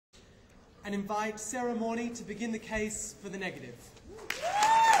and invite Sarah Mourney to begin the case for the negative.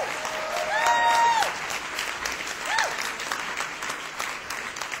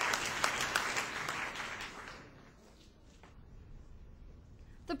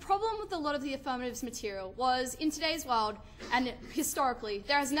 The problem with a lot of the Affirmative's material was, in today's world, and historically,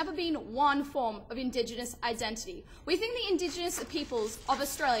 there has never been one form of Indigenous identity. We think the Indigenous peoples of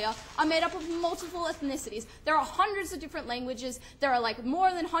Australia are made up of multiple ethnicities. There are hundreds of different languages, there are like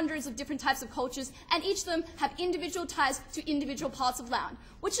more than hundreds of different types of cultures, and each of them have individual ties to individual parts of land,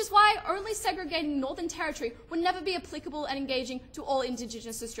 which is why only segregating Northern Territory would never be applicable and engaging to all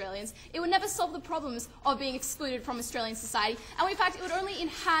Indigenous Australians. It would never solve the problems of being excluded from Australian society, and in fact, it would only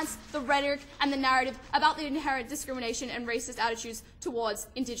enhance the rhetoric and the narrative about the inherent discrimination and racist attitudes towards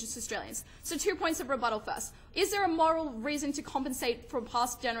Indigenous Australians. So 2 points of rebuttal first. Is there a moral reason to compensate for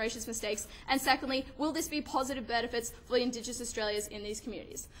past generations' mistakes? And secondly, will this be positive benefits for the Indigenous Australians in these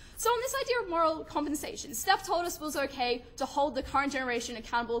communities? So on this idea of moral compensation, Steph told us it was okay to hold the current generation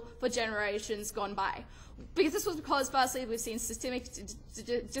accountable for generations gone by. Because this was because, firstly, we've seen systemic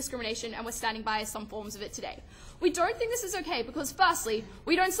discrimination and we're standing by some forms of it today. We don't think this is okay because, firstly,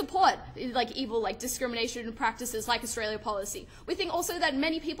 we don't support evil discrimination practices like Australia policy. We think also that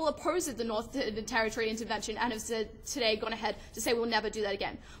many people opposed the Northern Territory intervention and have today gone ahead to say we'll never do that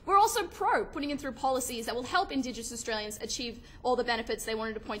again. We're also pro putting in through policies that will help Indigenous Australians achieve all the benefits they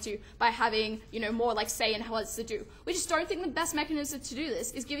wanted to point to by having, more say in what to do. We just don't think the best mechanism to do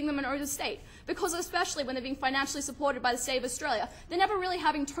this is giving them an oath of state, because especially when they're being financially supported by the state of Australia, they're never really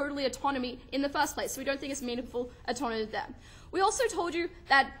having totally autonomy in the first place, so we don't think it's meaningful autonomy to them. We also told you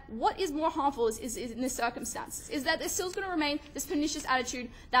that what is more harmful is in this circumstance, is that there's still going to remain this pernicious attitude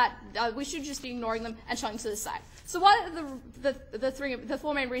that we should just be ignoring them and showing to the side. So what are the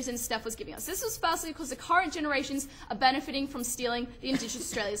four main reasons Steph was giving us? This was firstly because the current generations are benefiting from stealing the Indigenous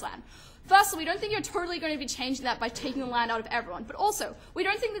Australia's land. Firstly, we don't think you're totally going to be changing that by taking the land out of everyone, but also, we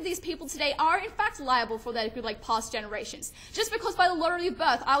don't think that these people today are in fact liable for their past generations. Just because by the lottery of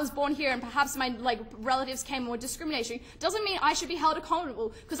birth I was born here and perhaps my relatives came with discrimination doesn't mean I should be held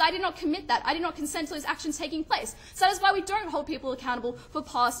accountable because I did not commit that. I did not consent to those actions taking place. So that is why we don't hold people accountable for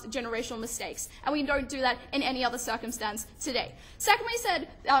past generational mistakes, and we don't do that in any other circumstance today. Secondly,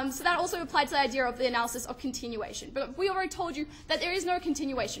 so that also applied to the idea of the analysis of continuation. But we already told you that there is no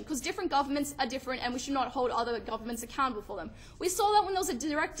continuation because different governments are different and we should not hold other governments accountable for them. We saw that when there was a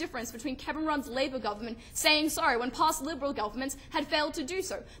direct difference between Kevin Rudd's Labour government saying sorry when past Liberal governments had failed to do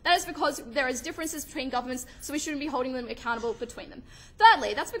so. That is because there is differences between governments, so we shouldn't be holding them accountable between them.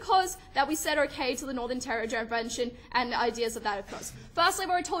 Thirdly, that's because that we said okay to the Northern Territory intervention and ideas of that of course. Firstly,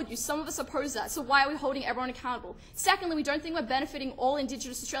 I've already told you, some of us oppose that, so why are we holding everyone accountable? Secondly, we don't think we're benefiting all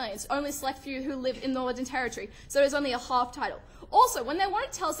Indigenous Australians, only a select few who live in the Northern Territory, so there's only a half title. Also, when they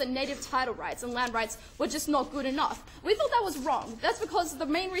wanted to tell us that native title rights and land rights were just not good enough, we thought that was wrong. That's because the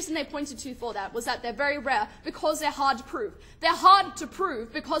main reason they pointed to for that was that they're very rare because they're hard to prove. They're hard to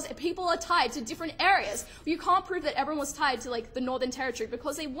prove because people are tied to different areas. You can't prove that everyone was tied to the Northern Territory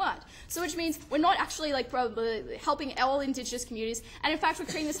because they weren't. So which means we're not actually helping all Indigenous communities, and in fact we're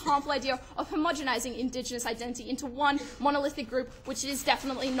creating this harmful idea of homogenizing Indigenous identity into one monolithic group, which it is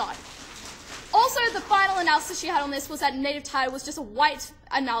definitely not. Also, the final analysis she had on this was that native title was just a white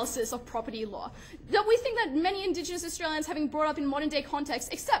analysis of property law. We think that many Indigenous Australians, having brought up in modern day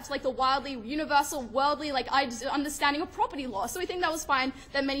context, accept the wildly universal, worldly understanding of property law. So we think that was fine,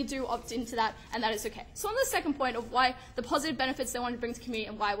 that many do opt into that, and that is okay. So on the second point of why the positive benefits they want to bring to the community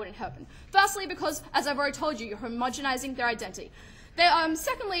and why it wouldn't happen. Firstly, because, as I've already told you, you're homogenizing their identity.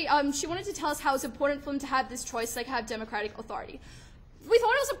 Secondly, she wanted to tell us how it's important for them to have this choice, have democratic authority. We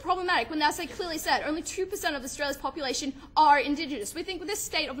thought it was problematic when NASA clearly said only 2% of Australia's population are Indigenous. We think this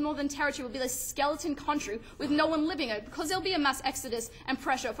state of Northern Territory will be a skeleton country with no one living in it because there'll be a mass exodus and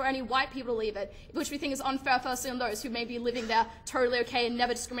pressure for any white people to leave it, which we think is unfair firstly on those who may be living there totally okay and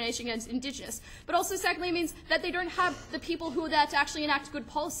never discrimination against Indigenous. But also secondly means that they don't have the people who are there to actually enact good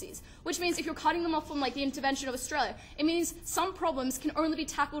policies, which means if you're cutting them off from the intervention of Australia, it means some problems can only be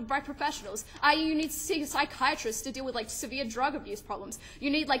tackled by professionals, i.e. you need psychiatrists to deal with severe drug abuse problems. You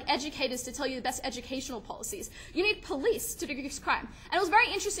need educators to tell you the best educational policies. You need police to reduce crime. And it was very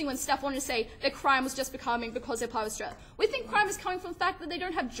interesting when Steph wanted to say that crime was just becoming because they're part of Australia. We think crime is coming from the fact that they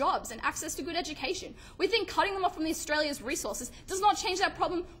don't have jobs and access to good education. We think cutting them off from Australia's resources does not change that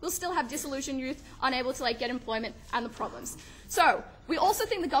problem. We'll still have disillusioned youth unable to get employment and the problems. So, we also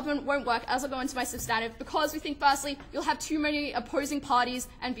think the government won't work, as I'll go into my substantive, because we think, firstly, you'll have too many opposing parties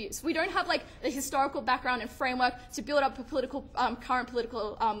and views. We don't have, like, the historical background and framework to build up a current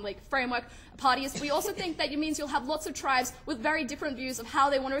political, framework parties. We also think that it means you'll have lots of tribes with very different views of how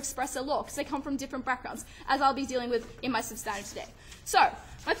they want to express their law, because they come from different backgrounds, as I'll be dealing with in my substantive today. So,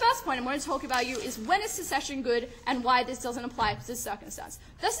 my first point I want to talk about you is when is secession good and why this doesn't apply to this circumstance.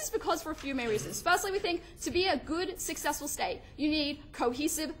 This is because for a few main reasons. Firstly, we think to be a good, successful state, you need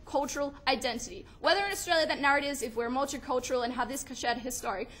cohesive cultural identity. Whether in Australia that narrative is if we're multicultural and have this shared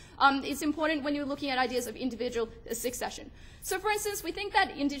history, it's important when you're looking at ideas of individual succession. So, for instance, we think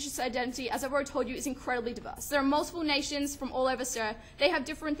that Indigenous identity, as I've already told you, is incredibly diverse. There are multiple nations from all over Australia. They have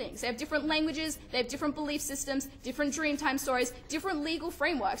different things. They have different languages, they have different belief systems, different dreamtime stories, different legal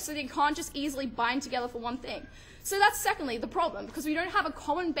frameworks, so they can't just easily bind together for one thing. So that's secondly the problem, because we don't have a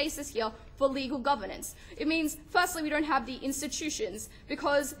common basis here for legal governance. It means, firstly, we don't have the institutions,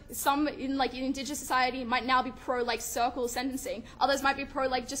 because some in Indigenous society might now be pro circle sentencing, others might be pro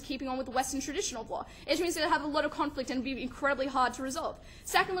just keeping on with the Western traditional law. It means they have a lot of conflict and be incredibly hard to resolve.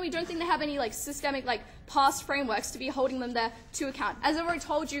 Secondly, we don't think they have any systemic past frameworks to be holding them there to account. As I've already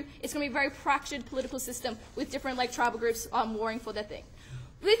told you, it's going to be a very fractured political system with different tribal groups warring for their thing.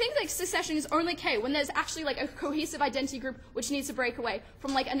 We think secession is only okay when there's actually a cohesive identity group which needs to break away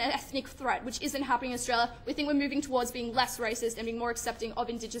from an ethnic threat, which isn't happening in Australia. We think we're moving towards being less racist and being more accepting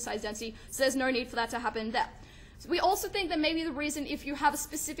of Indigenous identity, so there's no need for that to happen there. So we also think that maybe the reason if you have a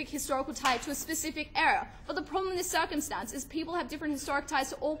specific historical tie to a specific era, but the problem in this circumstance is people have different historic ties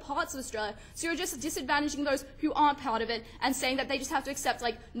to all parts of Australia, so you're just disadvantaging those who aren't part of it and saying that they just have to accept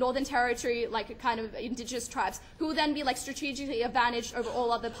Northern Territory, kind of Indigenous tribes, who will then be strategically advantaged over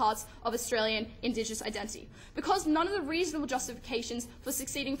all other parts of Australian Indigenous identity. Because none of the reasonable justifications for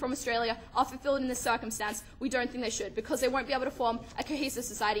succeeding from Australia are fulfilled in this circumstance, we don't think they should, because they won't be able to form a cohesive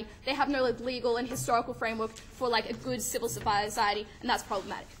society. They have no legal and historical framework for a good civil society, and that's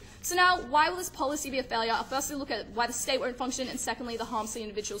problematic. So now, why will this policy be a failure? I'll firstly look at why the state won't function, and secondly, the harms to the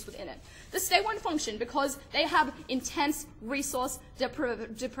individuals within it. The state won't function because they have intense resource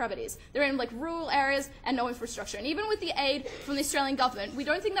depravities. They're in rural areas and no infrastructure. And even with the aid from the Australian government, we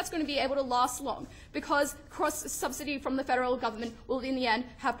don't think that's going to be able to last long, because cross-subsidy from the federal government will, in the end,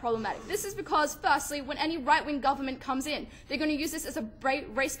 have problematic. This is because, firstly, when any right-wing government comes in, they're going to use this as a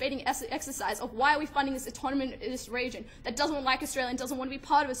race-baiting exercise of why are we funding this autonomous region that doesn't like Australia and doesn't want to be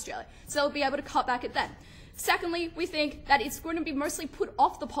part of Australia. So they'll be able to cut back at them. Secondly, we think that it's going to be mostly put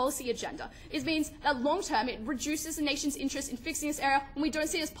off the policy agenda. It means that long-term, it reduces the nation's interest in fixing this area when we don't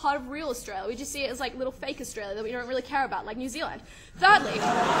see it as part of real Australia. We just see it as little fake Australia that we don't really care about, like New Zealand. Thirdly,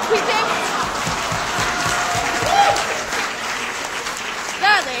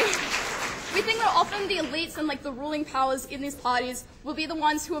 we think that often the elites and the ruling powers in these parties will be the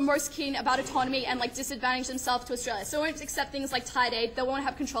ones who are most keen about autonomy and disadvantage themselves to Australia. So they won't accept things like tide aid, they won't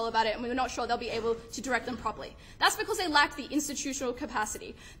have control about it, and we're not sure they'll be able to direct them properly. That's because they lack the institutional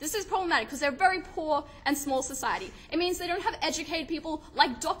capacity. This is problematic because they're a very poor and small society. It means they don't have educated people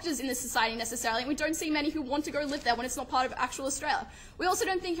like doctors in this society necessarily, and we don't see many who want to go live there when it's not part of actual Australia. We also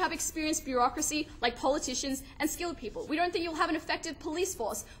don't think you have experienced bureaucracy like politicians and skilled people. We don't think you'll have an effective police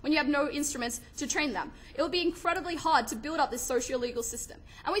force when you have no instruments to train them. It will be incredibly hard to build up this socio-legal system.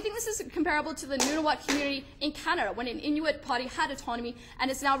 And we think this is comparable to the Nunavut community in Canada, when an Inuit party had autonomy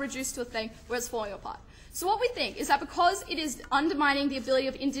and it's now reduced to a thing where it's falling apart. So what we think is that because it is undermining the ability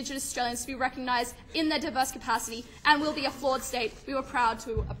of Indigenous Australians to be recognised in their diverse capacity and will be a flawed state, we were proud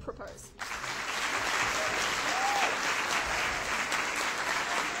to propose.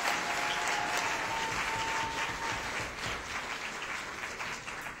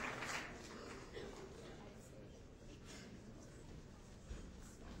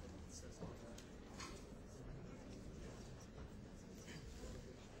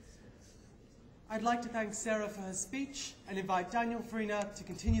 I'd like to thank Sarah for her speech and invite Daniel Farina to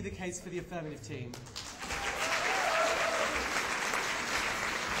continue the case for the Affirmative team.